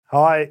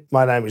Hi,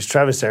 my name is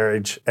Travis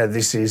Erridge and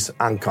this is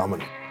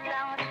Uncommon.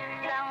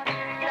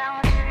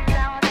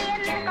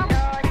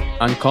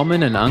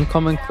 Uncommon and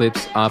Uncommon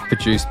clips are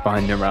produced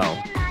by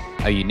Narelle,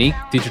 a unique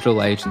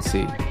digital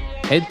agency.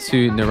 Head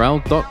to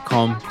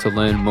narelle.com to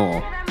learn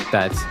more.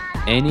 That's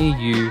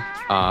NEURALLE.com.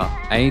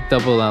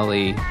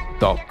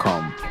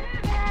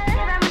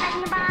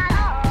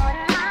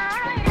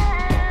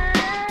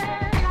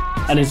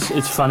 And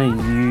it's funny,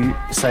 you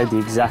say the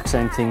exact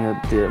same thing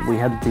that we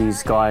had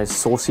these guys,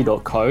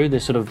 Saucy.co. They're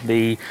sort of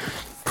the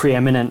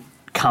preeminent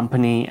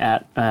company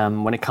at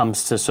when it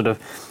comes to sort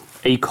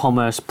of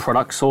e-commerce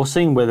product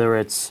sourcing, whether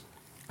it's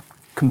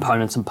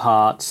components and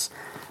parts,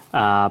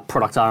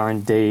 product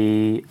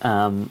R&D,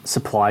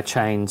 supply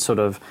chain sort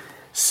of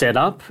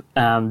setup.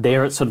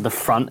 They're at sort of the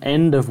front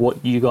end of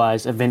what you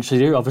guys eventually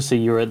do. Obviously,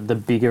 you're at the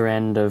bigger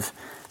end of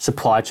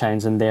supply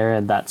chains, and they're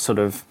at that sort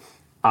of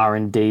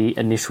R&D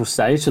initial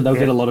stage. So they'll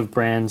get a lot of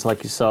brands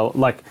like yourself,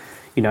 like,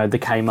 you know, the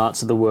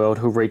Kmarts of the world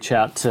who reach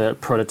out to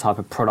prototype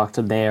a product,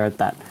 and they're at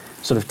that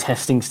sort of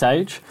testing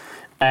stage.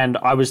 And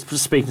I was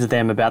speaking to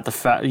them about the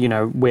fact, you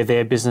know, where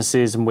their business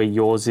is and where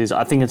yours is.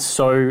 I think it's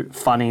so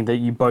funny that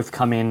you both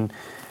come in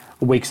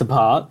weeks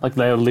apart. Like,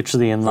 they were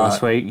literally in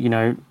last week, you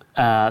know.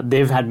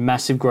 They've had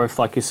massive growth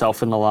like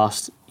yourself in the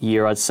last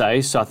year, I'd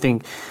say. So I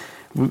think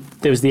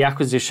there was the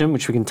acquisition,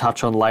 which we can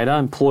touch on later.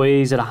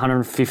 Employees at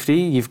 150.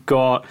 You've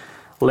got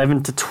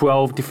 11 to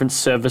 12 different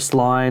service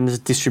lines,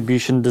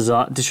 distribution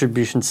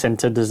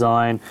center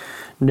design,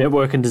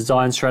 network and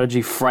design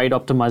strategy, freight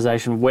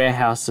optimization,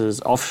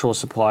 warehouses, offshore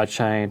supply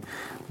chain,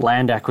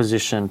 land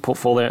acquisition,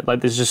 portfolio.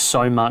 Like, there's just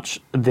so much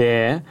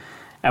there.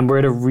 And we're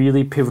at a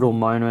really pivotal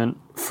moment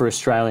for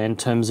Australia in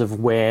terms of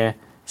where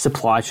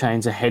supply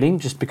chains are heading,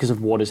 just because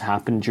of what has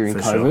happened during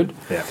COVID.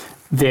 Sure. Yeah.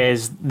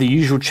 There's the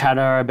usual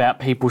chatter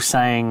about people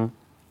saying,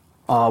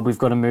 oh, we've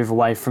got to move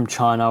away from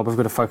China, we've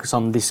got to focus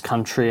on this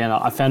country. And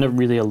I found it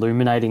really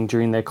illuminating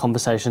during their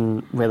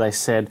conversation where they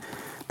said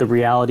the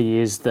reality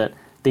is that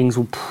things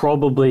will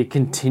probably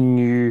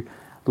continue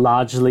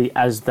largely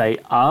as they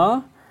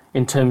are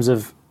in terms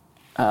of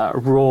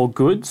raw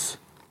goods.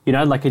 You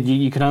know, like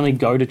you can only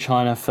go to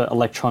China for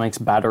electronics,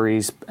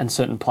 batteries and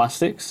certain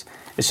plastics.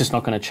 It's just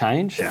not going to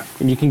change. Yeah.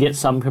 And you can get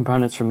some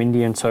components from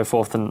India and so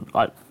forth, and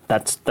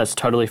that's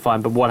totally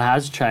fine. But what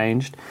has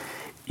changed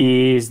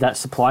is that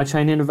supply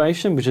chain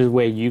innovation, which is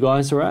where you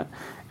guys are at.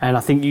 And I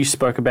think you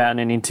spoke about in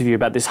an interview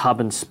about this hub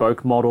and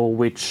spoke model,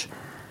 which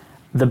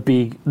the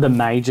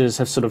majors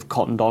have sort of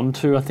cottoned on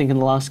to, I think, in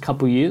the last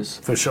couple of years.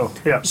 For sure,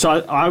 yeah.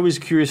 So I was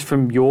curious,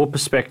 from your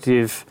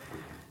perspective,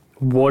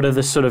 what are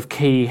the sort of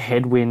key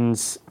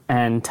headwinds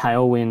and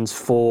tailwinds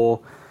for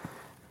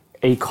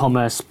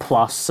e-commerce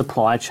plus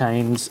supply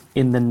chains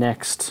in the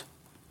next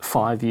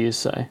 5 years,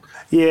 say?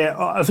 Yeah,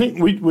 I think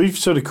we've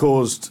sort of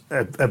caused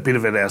a bit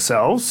of it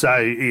ourselves. So,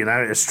 you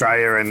know,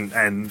 Australia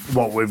and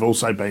what we've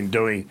also been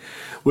doing,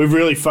 we've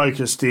really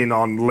focused in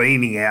on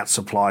leaning out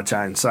supply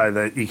chain so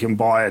that you can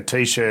buy a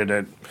T-shirt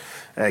at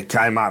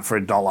Kmart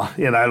for $1,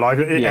 you know, like,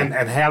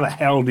 and how the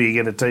hell do you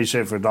get a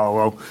T-shirt for $1?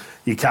 Well,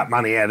 you cut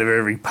money out of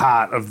every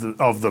part of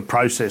the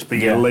process, but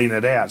you lean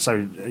it out.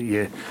 So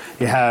you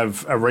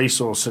have a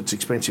resource that's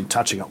expensive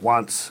touching it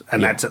once,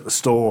 and that's at the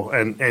store,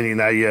 and you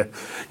know, you're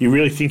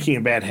really thinking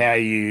about how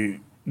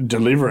you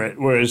deliver it,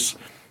 whereas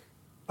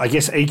I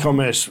guess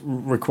e-commerce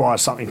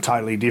requires something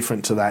totally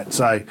different to that.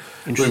 So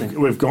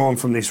we've gone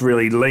from this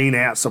really lean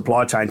out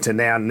supply chain to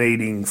now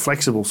needing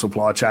flexible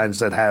supply chains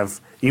that have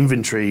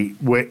inventory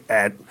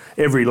at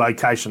every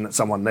location that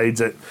someone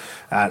needs it.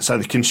 So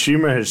the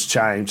consumer has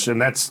changed,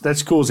 and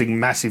that's causing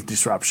massive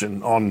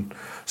disruption on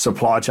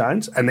supply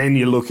chains. And then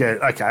you look at,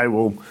 okay,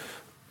 well,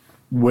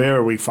 where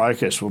are we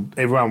focused? Well,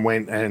 everyone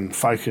went and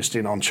focused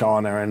in on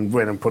China and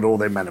went and put all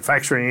their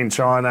manufacturing in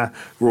China,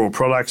 raw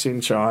products in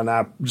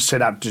China,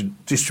 set up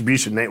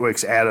distribution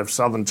networks out of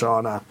southern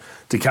China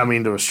to come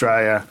into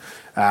Australia,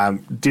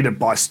 did it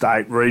by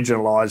state,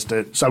 regionalised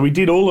it. So we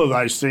did all of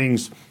those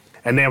things.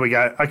 And now we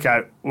go,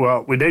 okay,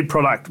 well, we need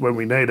product when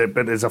we need it,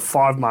 but there's a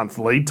 5-month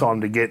lead time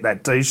to get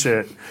that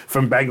T-shirt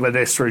from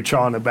Bangladesh through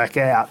China back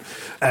out.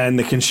 And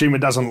the consumer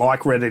doesn't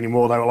like red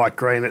anymore. They like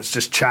green. It's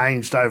just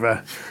changed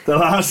over the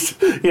last,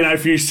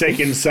 few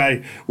seconds.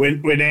 So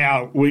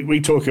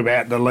we talk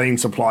about the lean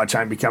supply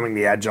chain becoming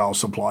the agile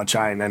supply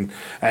chain.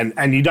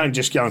 And you don't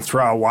just go and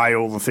throw away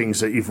all the things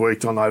that you've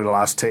worked on over the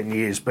last 10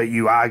 years, but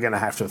you are going to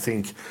have to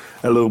think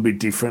a little bit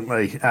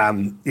differently.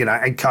 And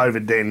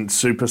COVID then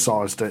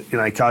supersized it.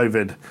 COVID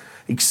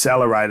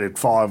accelerated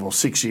 5 or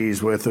 6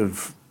 years worth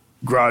of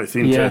growth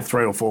into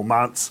 3 or 4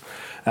 months.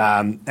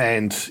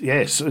 And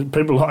yes,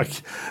 people like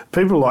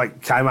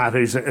Kmart,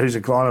 who's a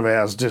client of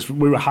ours,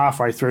 we were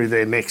halfway through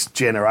their next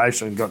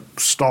generation and got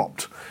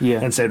stopped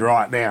and said,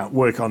 right, now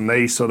work on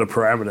these sort of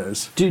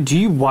parameters. Do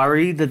you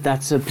worry that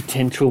that's a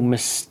potential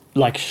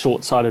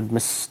short-sighted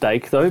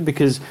mistake though?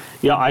 Because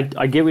I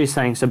get what you're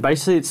saying. So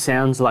basically it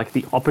sounds like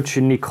the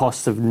opportunity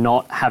cost of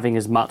not having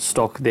as much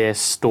stock there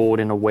stored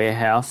in a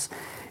warehouse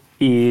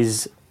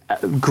is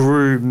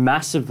grew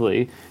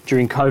massively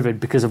during COVID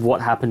because of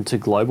what happened to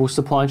global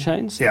supply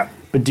chains. Yeah.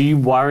 But do you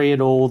worry at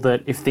all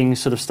that if things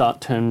sort of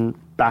start turn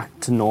back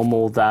to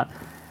normal, that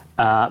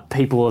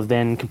people have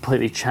then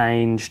completely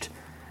changed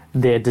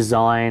their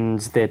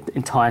designs, their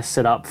entire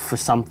setup for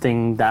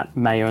something that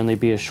may only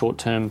be a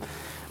short-term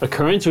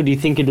occurrence, or do you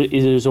think it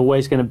is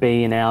always going to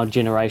be in our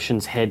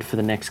generation's head for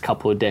the next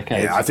couple of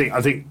decades? Yeah,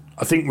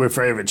 I think we're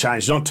forever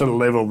changed, not to the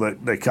level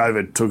that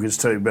COVID took us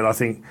to, but I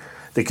think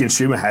the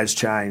consumer has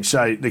changed.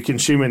 So the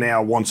consumer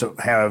now wants it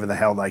however the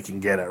hell they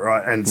can get it,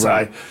 right? And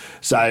so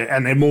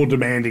and they're more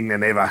demanding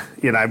than ever.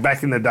 You know,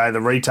 back in the day,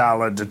 the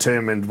retailer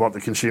determined what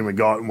the consumer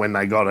got and when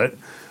they got it.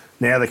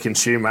 Now the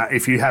consumer,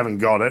 if you haven't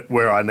got it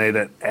where I need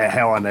it,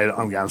 how I need it,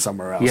 I'm going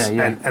somewhere else.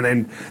 Yeah. And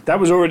then that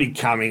was already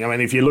coming. I mean,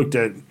 if you looked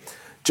at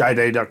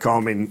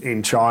JD.com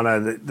in China,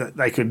 that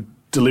they could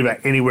deliver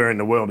anywhere in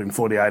the world in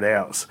 48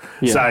 hours.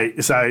 Yeah.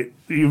 So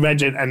you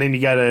imagine, and then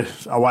you go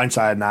to, I won't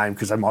say a name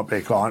because they might be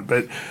a client,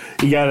 but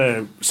you go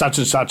to such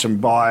and such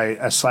and buy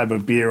a slab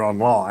of beer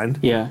online,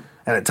 and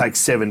it takes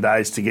 7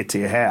 days to get to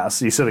your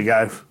house. You sort of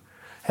go,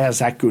 how's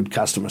that good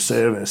customer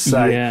service? So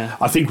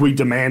I think we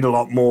demand a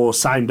lot more.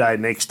 Same day,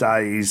 next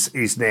day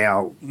is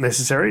now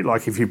necessary.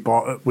 Like if you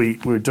buy,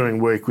 we're doing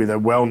work with a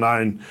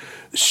well-known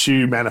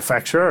shoe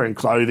manufacturer and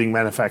clothing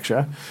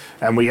manufacturer,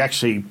 and we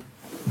actually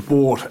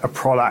bought a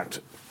product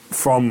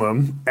from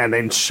them and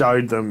then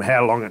showed them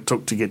how long it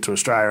took to get to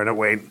Australia, and it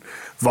went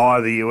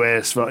via the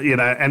US,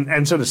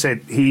 and sort of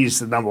said, here's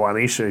the number one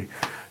issue.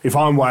 If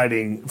I'm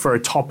waiting for a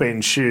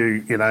top-end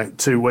shoe,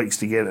 2 weeks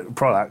to get a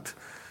product,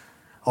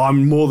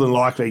 I'm more than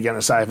likely going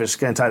to say, if it's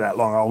going to take that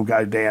long, I'll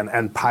go down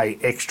and pay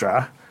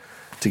extra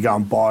to go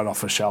and buy it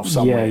off a shelf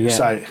somewhere.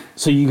 Yeah.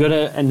 So you got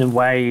to, in a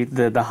way,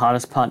 the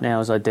hardest part now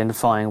is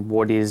identifying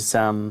what's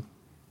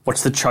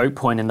the choke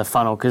point in the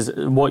funnel, because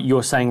what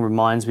you're saying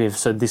reminds me of,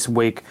 so this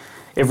week,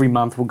 every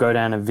month we'll go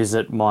down and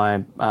visit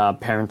my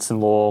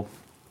parents-in-law.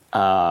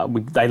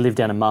 They live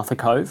down in Martha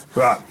Cove.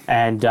 Right.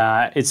 And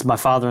it's my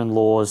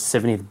father-in-law's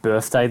 70th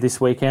birthday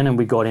this weekend, and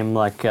we got him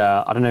I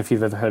don't know if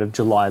you've ever heard of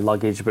July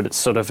Luggage, but it's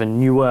sort of a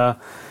newer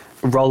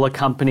roller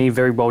company,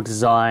 very well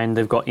designed.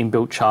 They've got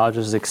inbuilt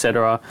chargers,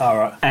 etc. All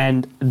right.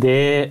 And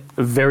they're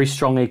a very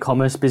strong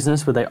e-commerce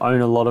business where they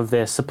own a lot of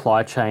their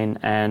supply chain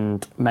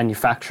and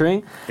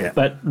manufacturing. Yeah.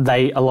 But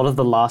a lot of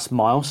the last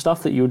mile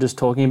stuff that you were just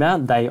talking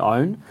about, they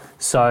own.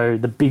 So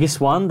the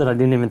biggest one that I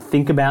didn't even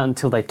think about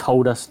until they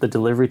told us the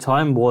delivery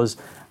time was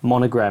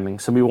monogramming.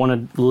 So we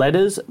wanted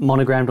letters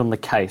monogrammed on the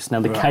case.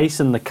 Now the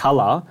case and the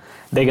colour,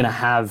 they're going to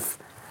have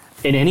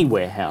in any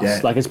warehouse. Yeah.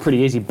 Like, it's pretty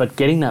easy. But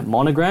getting that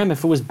monogram,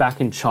 if it was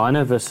back in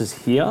China versus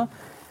here,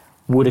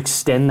 would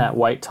extend that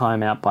wait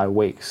time out by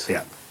weeks.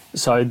 Yeah.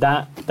 So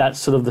that's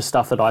sort of the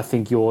stuff that I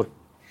think you're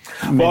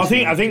Well,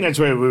 I think that's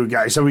where we would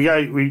go. So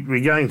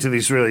we're going to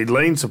this really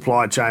lean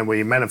supply chain where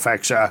you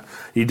manufacture,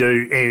 you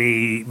do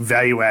any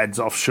value adds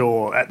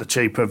offshore at the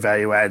cheaper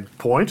value add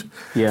point,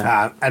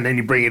 and then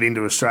you bring it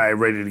into Australia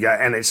ready to go,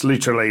 and it's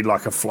literally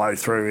like a flow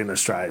through in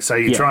Australia. So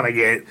you're trying to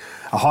get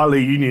a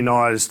highly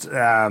unionised,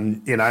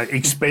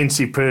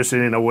 expensive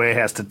person in a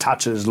warehouse to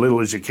touch it as little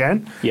as you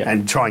can,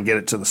 and try and get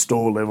it to the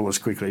store level as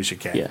quickly as you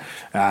can.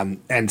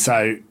 And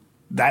so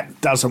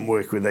that doesn't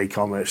work with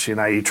e-commerce.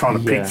 You're trying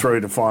to pick through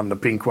to find the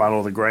pink one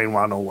or the green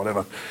one or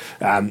whatever,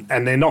 and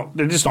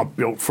they're just not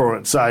built for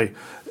it. So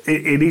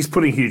it is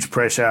putting huge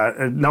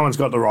pressure. No one's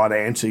got the right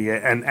answer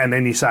yet, and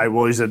then you say,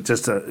 well, is it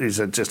just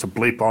a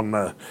blip on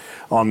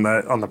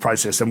the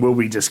process, and will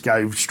we just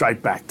go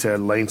straight back to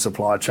lean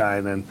supply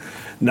chain? And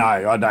no,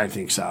 I don't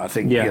think so. I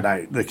think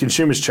the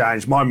consumer's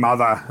changed. My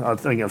mother, I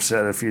think I've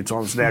said it a few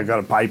times now, got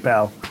a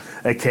PayPal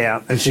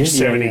account, and she's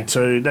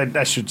 72.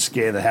 That should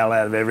scare the hell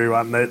out of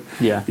everyone.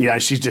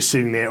 That she's just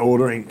sitting there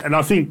ordering. And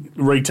I think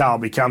retail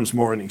becomes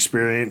more an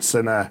experience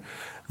than a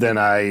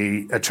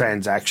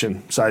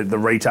transaction. So the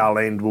retail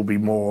end will be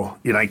more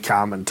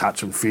come and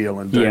touch and feel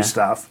and do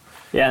stuff.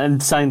 Yeah,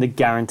 and something that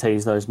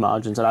guarantees those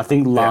margins. And I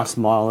think last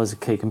mile is a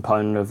key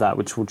component of that,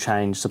 which will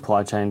change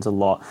supply chains a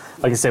lot.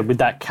 Like I said, with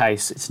that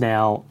case,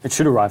 it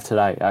should arrive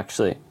today,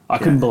 actually. I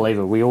couldn't believe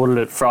it. We ordered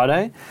it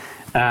Friday.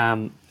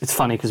 It's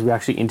funny because we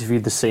actually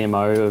interviewed the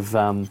CMO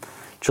of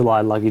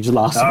July Luggage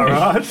last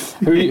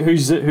week,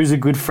 who's a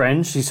good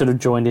friend. She sort of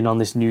joined in on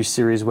this new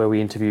series where we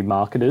interview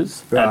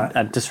marketers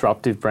at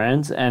disruptive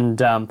brands,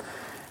 and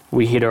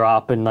we hit her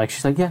up, and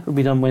she's like, "Yeah, it'll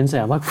be done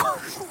Wednesday." I'm like,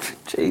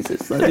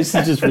 Jesus, this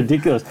is just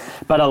ridiculous.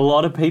 But a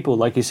lot of people,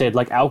 like you said,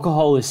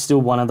 alcohol is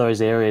still one of those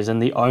areas, and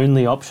the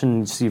only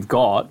options you've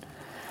got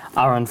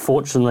are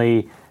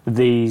unfortunately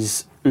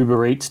these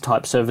Uber Eats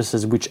type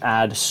services, which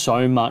add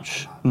so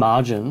much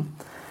margin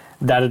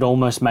that it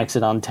almost makes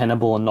it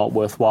untenable and not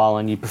worthwhile,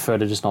 and you prefer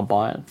to just not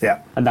buy it.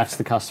 Yeah. And that's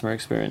the customer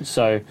experience.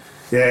 So,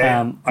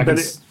 yeah, I but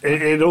can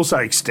it also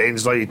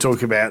extends, like you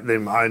talk about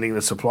them owning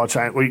the supply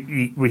chain.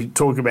 We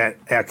talk about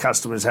our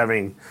customers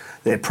having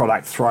their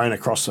product thrown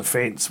across the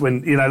fence.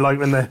 When, you know, like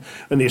when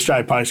the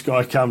Australia Post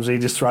guy comes, he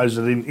just throws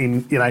it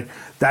in, you know,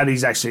 that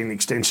is actually an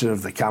extension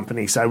of the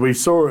company. So we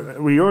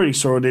already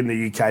saw it in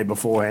the UK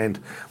beforehand,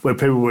 where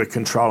people were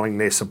controlling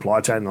their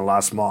supply chain in the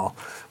last mile,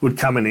 would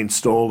come and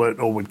install it,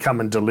 or would come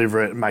and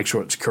deliver it and make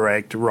sure it's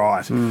correct,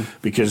 right?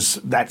 Because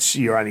that's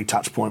your only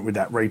touch point with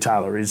that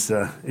retailer is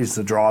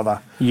the driver.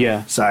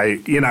 Yeah. So,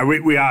 you know,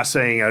 we are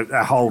seeing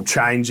a whole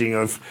changing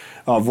of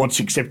what's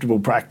acceptable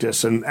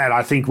practice. And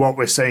I think what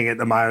we're seeing at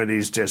the moment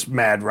is just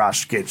mad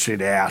rush, get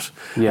shit out.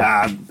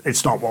 Yeah.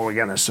 It's not what we're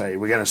going to see.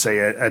 We're going to see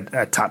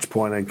a touch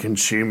point and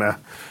consumer,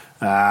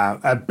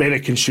 a better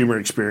consumer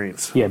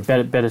experience. Yeah,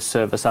 better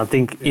service. I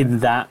think in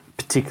that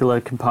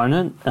particular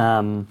component,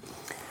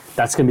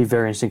 that's going to be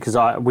very interesting because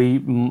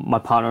my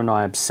partner and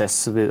I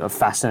are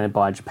fascinated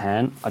by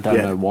Japan. I don't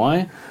know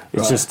why.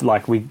 It's just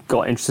like we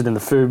got interested in the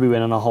food. We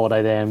went on a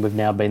holiday there, and we've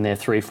now been there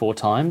 3-4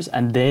 times.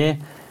 And their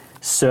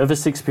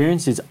service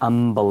experience is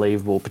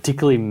unbelievable,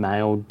 particularly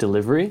mail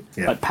delivery.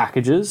 Like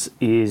packages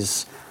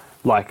is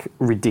like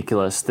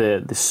ridiculous.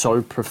 They're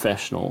so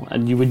professional,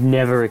 and you would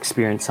never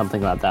experience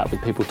something like that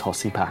with people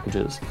tossing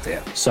packages.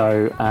 Yeah.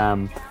 So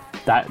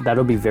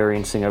that'll be very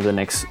interesting over the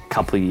next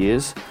couple of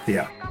years.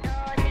 Yeah.